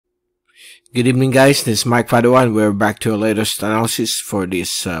Good evening, guys. This is Mike Padua, and we're back to our latest analysis for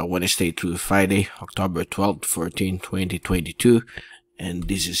this Wednesday through Friday, October 12th, 14, 2022. And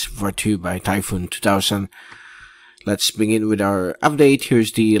this is brought to you by Typhoon2000. Let's begin with our update.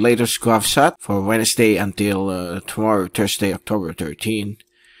 Here's the latest graph set for Wednesday until tomorrow, Thursday, October 13.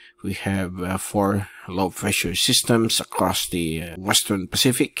 We have 4 low pressure systems across the Western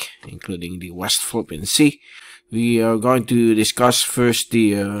Pacific, including the West Philippine Sea. We are going to discuss first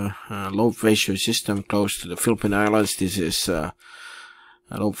the low pressure system close to the Philippine Islands. This is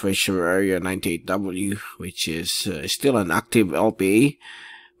low pressure area 98W, which is still an active LPA,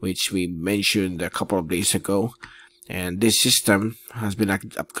 which we mentioned a couple of days ago. And this system has been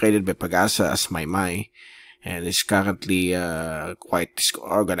upgraded by Pag-asa as Maymay, and is currently quite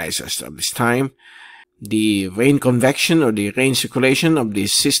disorganized as of this time. The rain convection or the rain circulation of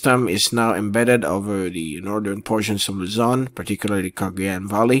this system is now embedded over the northern portions of Luzon, particularly Cagayan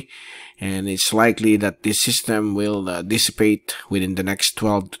Valley, and it's likely that this system will dissipate within the next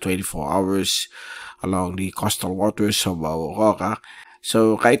 12 to 24 hours along the coastal waters of Aurora.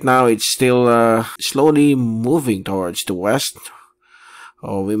 So right now it's still slowly moving towards the west,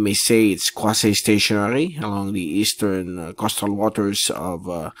 or we may say it's quasi-stationary along the eastern coastal waters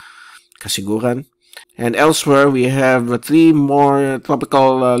of Kasiguran. And elsewhere, we have 3 more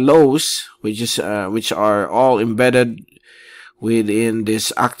tropical lows, which are all embedded within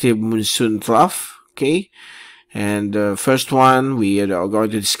this active monsoon trough. Okay, and the first one we are going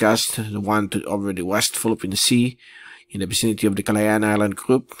to discuss, the one over the West Philippine Sea, in the vicinity of the Cagayan Island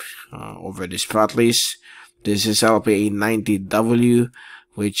group, over the Spratlys. This is LPA 90W,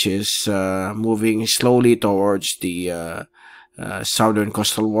 which is moving slowly towards the southern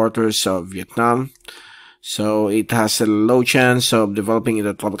coastal waters of Vietnam. So it has a low chance of developing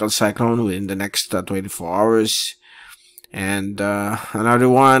into a tropical cyclone within the next 24 hours. And another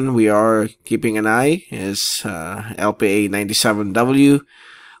one we are keeping an eye is LPA 97W,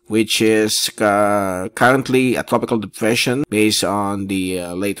 which is currently a tropical depression based on the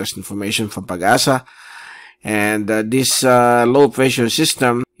latest information from Pag-asa. And this low pressure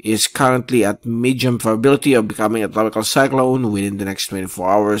system is currently at medium probability of becoming a tropical cyclone within the next 24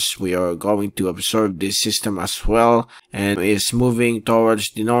 hours. We are going to observe this system as well, and is moving towards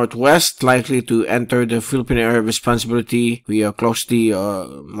the northwest, likely to enter the Philippine area of responsibility. We are closely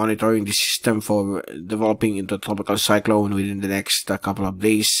monitoring the system for developing into a tropical cyclone within the next couple of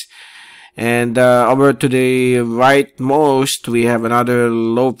days. And over to the rightmost, we have another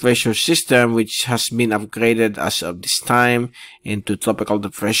low pressure system which has been upgraded as of this time into Tropical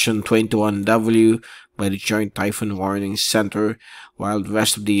Depression 21W by the Joint Typhoon Warning Center, while the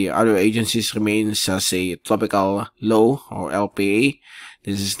rest of the other agencies remains as a tropical low or LPA.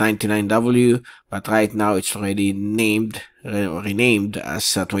 This is 99W, but right now it's already renamed as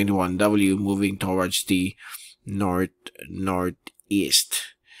 21W, moving towards the northeast.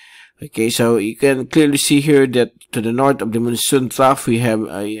 Okay, so you can clearly see here that to the north of the monsoon trough, we have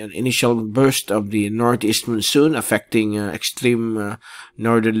an initial burst of the northeast monsoon affecting extreme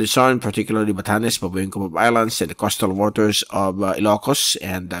northern Luzon, particularly Batanes, Babuyan Islands, and the coastal waters of Ilocos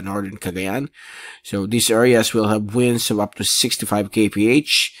and northern Cagayan. So these areas will have winds of up to 65 kph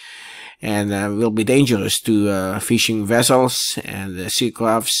and will be dangerous to fishing vessels and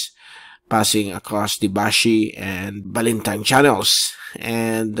seacrafts passing across the Bashi and Balintang channels.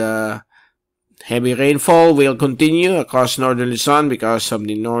 And heavy rainfall will continue across northern Luzon because of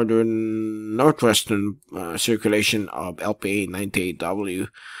the northwestern circulation of LPA 98W.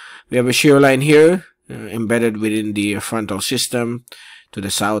 We have a shear line here embedded within the frontal system to the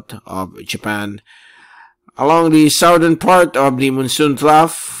south of Japan. Along the southern part of the monsoon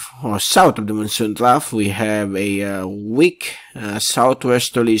trough, or south of the monsoon trough, we have a weak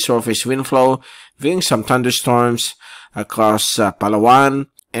southwesterly surface wind flow, bringing some thunderstorms across Palawan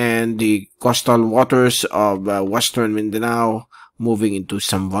and the coastal waters of western Mindanao, moving into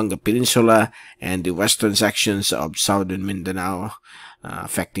Zamboanga Peninsula and the western sections of southern Mindanao,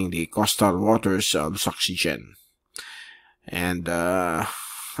 affecting the coastal waters of Soxygen. And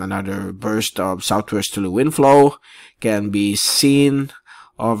another burst of southwesterly wind flow can be seen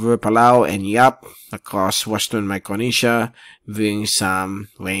over Palau and Yap across western Micronesia, bringing some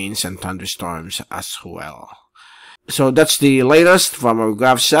rains and thunderstorms as well. So that's the latest from our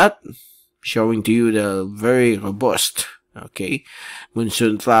graph set, showing to you the very robust, okay,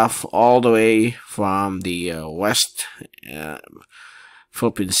 monsoon trough all the way from the west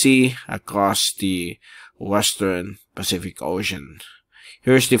Philippine Sea across the western Pacific Ocean.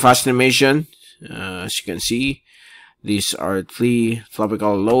 Here's the fast animation. As you can see, these are 3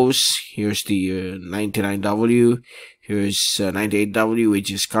 tropical lows. Here's the 99W. Here's 98W,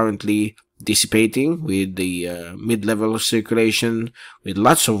 which is currently dissipating with the mid-level circulation with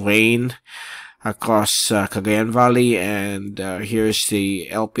lots of rain across Cagayan Valley. And here's the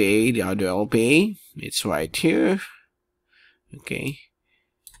LPA, the other LPA. It's right here. Okay.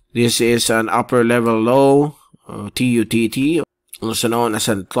 This is an upper level low, TUTT, also known as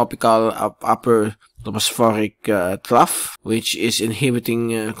a tropical upper tropospheric trough, which is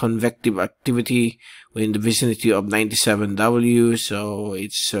inhibiting convective activity in the vicinity of 97W. So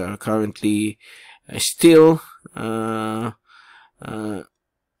it's currently still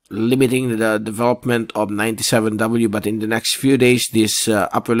limiting the development of 97W, but in the next few days, this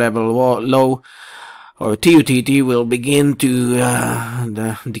upper level low or TUTT will begin to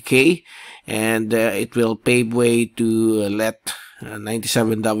decay, and it will pave way to let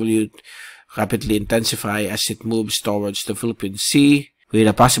 97W rapidly intensify as it moves towards the Philippine Sea, with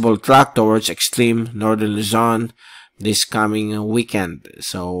a possible track towards extreme northern Luzon this coming weekend.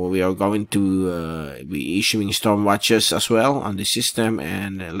 So we are going to be issuing storm watches as well on the system,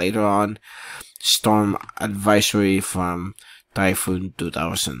 and later on storm advisory from Typhoon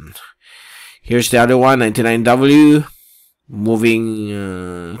 2000. Here's the other one, 99W,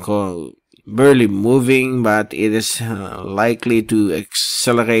 moving, barely moving, but it is likely to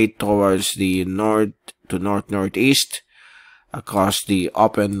accelerate towards the north to northeast across the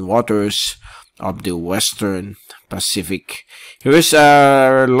open waters of the Western Pacific. Here is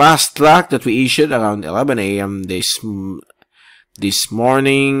our last track that we issued around 11 a.m. this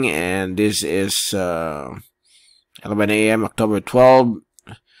morning, and this is 11 a.m. October 12.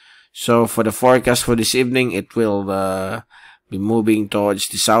 So for the forecast for this evening, it will be moving towards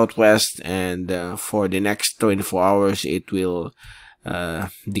the southwest, and for the next 24 hours, it will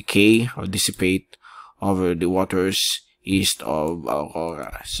decay or dissipate over the waters east of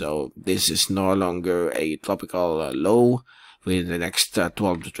Aurora. So this is no longer a tropical low within the next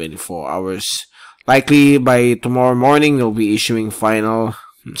 12 to 24 hours. Likely by tomorrow morning, we'll be issuing final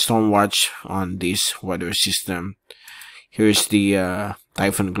storm watch on this weather system. Here's the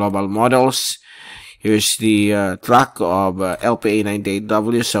Typhoon Global Models. Here's the track of LPA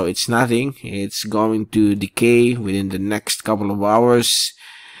 98W. So it's nothing. It's going to decay within the next couple of hours.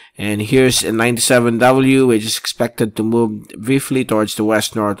 And here's a 97W, which is expected to move briefly towards the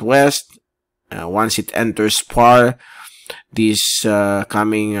west-northwest. Once it enters PAR this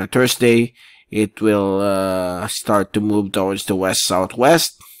coming Thursday, it will start to move towards the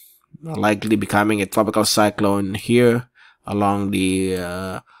west-southwest, likely becoming a tropical cyclone here along the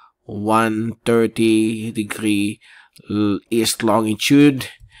 130° east longitude,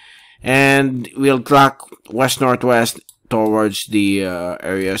 and will track west-northwest towards the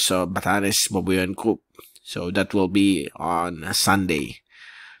areas of Batanes, Babuyan Group. So that will be on Sunday.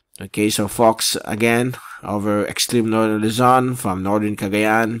 Okay, so folks, again, over extreme northern Luzon, from northern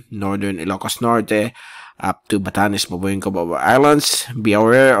Cagayan, northern Ilocos Norte, up to Batanes, Babuyan Group Islands, be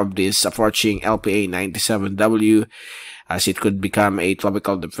aware of this approaching LPA 97W, as it could become a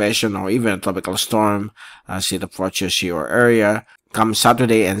tropical depression or even a tropical storm as it approaches your area come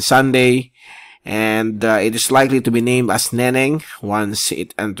Saturday and Sunday. And it is likely to be named as Neneng once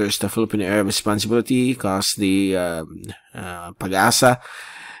it enters the Philippine area of responsibility, because the Pag-asa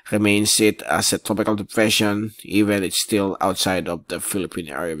remains it as a tropical depression even it's still outside of the Philippine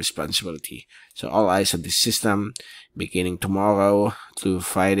area of responsibility. So all eyes on this system beginning tomorrow through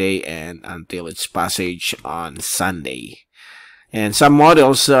Friday and until its passage on Sunday. And some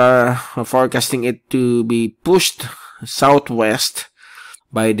models are forecasting it to be pushed southwest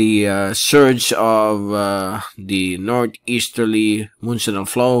by the surge of the northeasterly monsoonal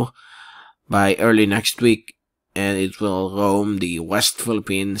flow by early next week, and it will roam the West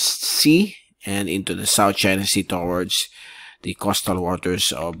Philippine Sea and into the South China Sea towards the coastal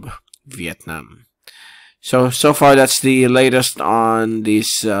waters of Vietnam. So far that's the latest on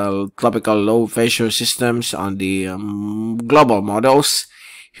these tropical low pressure systems on the global models.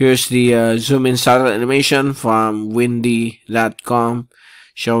 Here's the zoom in satellite animation from windy.com,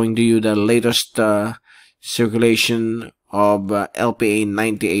 showing to you the latest circulation of LPA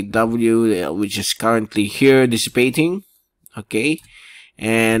 98W, which is currently here dissipating. Okay,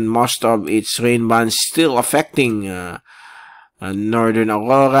 and most of its rain bands still affecting northern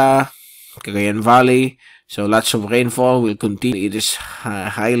Aurora, Cagayan Valley. So lots of rainfall will continue. It is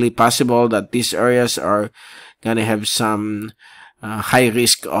highly possible that these areas are gonna have some high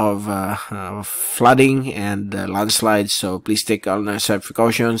risk of flooding and landslides. So please take all necessary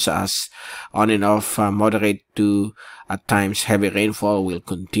precautions, as on and off moderate to at times heavy rainfall will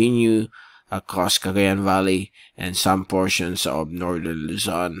continue across Cagayan Valley and some portions of northern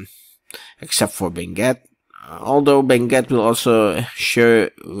Luzon, except for Benguet. although Benguet will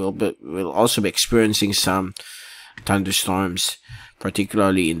also be experiencing some thunderstorms,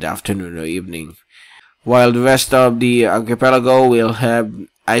 particularly in the afternoon or evening, while the rest of the archipelago will have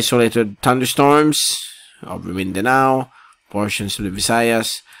isolated thunderstorms over Mindanao, portions of the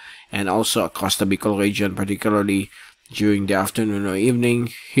Visayas, and also across the Bicol region, particularly during the afternoon or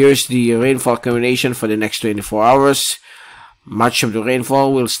evening. Here's the rainfall accumulation for the next 24 hours. Much of the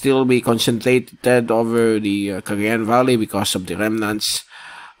rainfall will still be concentrated over the Cagayan Valley because of the remnants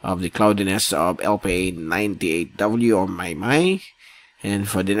of the cloudiness of LPA 98W or Maymay. And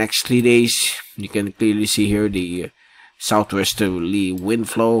for the next 3 days, you can clearly see here the southwesterly wind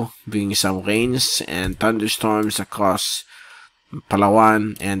flow bringing some rains and thunderstorms across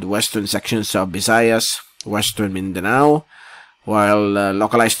Palawan and western sections of Visayas, western Mindanao, while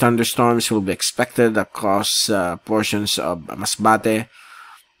localized thunderstorms will be expected across portions of Masbate,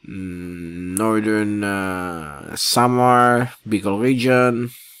 northern Samar, Bicol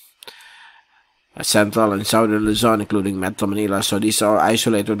region, central and southern Luzon, including Metro Manila. So these are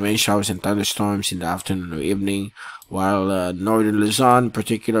isolated rain showers and thunderstorms in the afternoon or evening, while northern Luzon,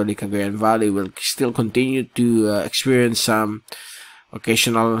 particularly Cagayan Valley, will still continue to experience some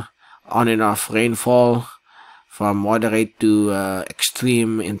occasional on and off rainfall from moderate to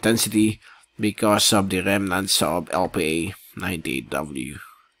extreme intensity because of the remnants of LPA 98W.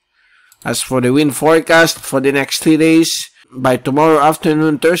 As for the wind forecast for the next 3 days, by tomorrow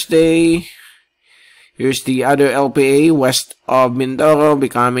afternoon, Thursday, here's the other LPA west of Mindoro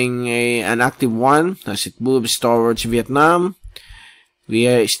becoming an active one as it moves towards Vietnam.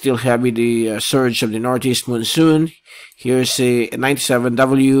 We still have the surge of the northeast monsoon. Here's a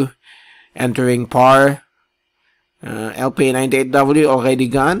 97W entering PAR. LPA 98W already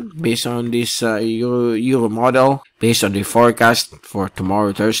gone based on this Euro model, based on the forecast for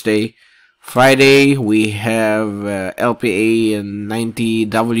tomorrow, Thursday. Friday, we have LPA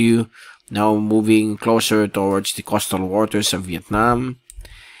 90W now moving closer towards the coastal waters of Vietnam.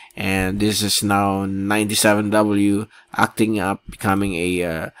 And this is now 97W acting up, becoming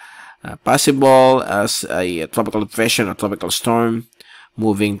a possible as a tropical depression or tropical storm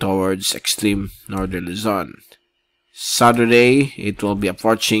moving towards extreme northern Luzon. Saturday, it will be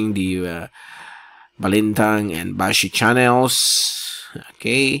approaching the Balintang and Bashi channels,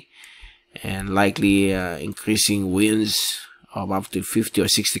 okay, and likely increasing winds of up to 50 or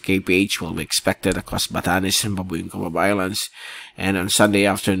 60 kph will be expected across Batanes and Babuing Cubab Islands. And on Sunday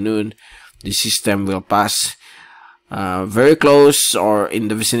afternoon, the system will pass very close or in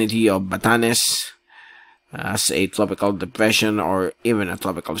the vicinity of Batanes as a tropical depression or even a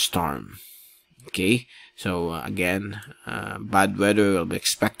tropical storm. Okay, so again, bad weather will be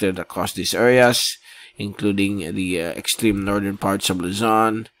expected across these areas, including the extreme northern parts of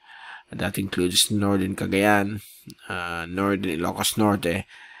Luzon. That includes northern Cagayan, northern Ilocos Norte,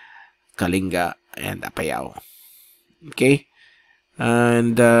 Kalinga, and Apayao. Okay,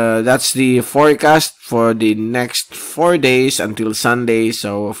 and that's the forecast for the next 4 days until Sunday.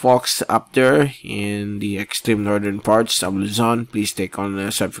 So folks up there in the extreme northern parts of Luzon, please take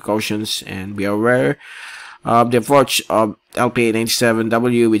on some precautions and be aware of the approach of LPA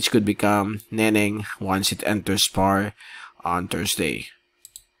 97W, which could become Neneng once it enters PAR on Thursday.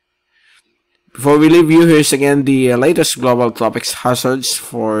 Before we leave you, here's again the latest global tropics hazards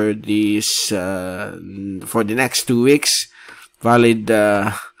for this for the next 2 weeks, valid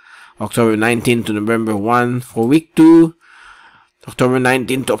October 19 to November 1. For week 2, October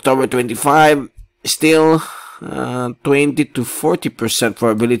 19 to October 25, still 20 to 40%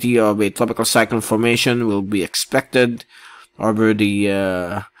 probability of a tropical cyclone formation will be expected over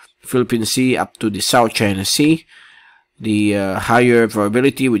the Philippine Sea up to the South China Sea. The higher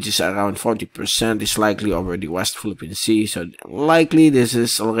probability, which is around 40%, is likely over the West Philippine Sea. So likely this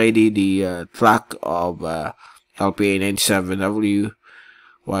is already the track of LPA 97W,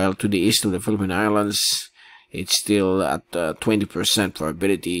 while to the east of the Philippine Islands, it's still at 20%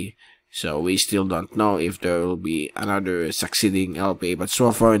 probability. So we still don't know if there will be another succeeding LPA. But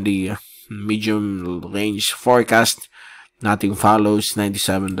so far in the medium range forecast, nothing follows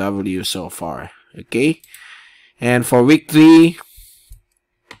 97W so far. Okay. And for week 3,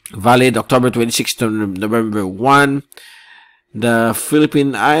 valid October 26 to November 1, the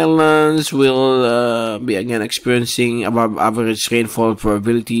Philippine Islands will be again experiencing above average rainfall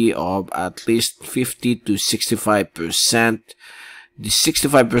probability of at least 50 to 65%. The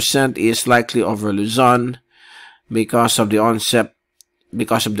 65% is likely over Luzon because of the onset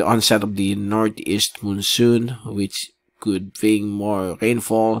of the northeast monsoon, which could bring more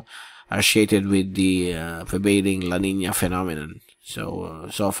rainfall associated with the prevailing La Nina phenomenon. So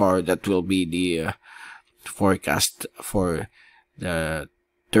so far that will be the forecast for the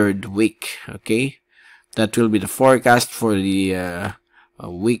third week. Okay, that will be the forecast for the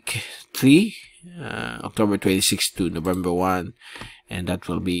week 3, October 26 to November 1, and that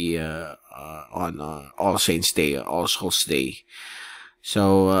will be on All Saints Day, All Souls Day.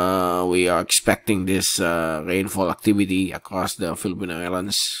 So we are expecting this rainfall activity across the Philippine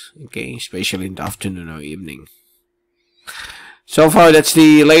Islands, okay, especially in the afternoon or evening. So far, that's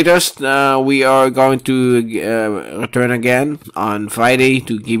the latest. We are going to return again on Friday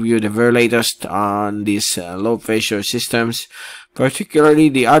to give you the very latest on these low pressure systems, particularly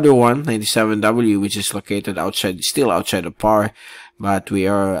the other one, 97W, which is located still outside of PAR, but we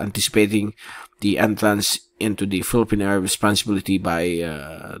are anticipating the entrance into the Philippine area of responsibility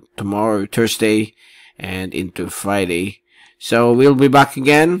by tomorrow, Thursday, and into Friday. So we'll be back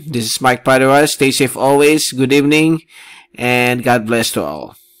again. This is Mike Padua. Stay safe always. Good evening, and God bless to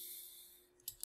all.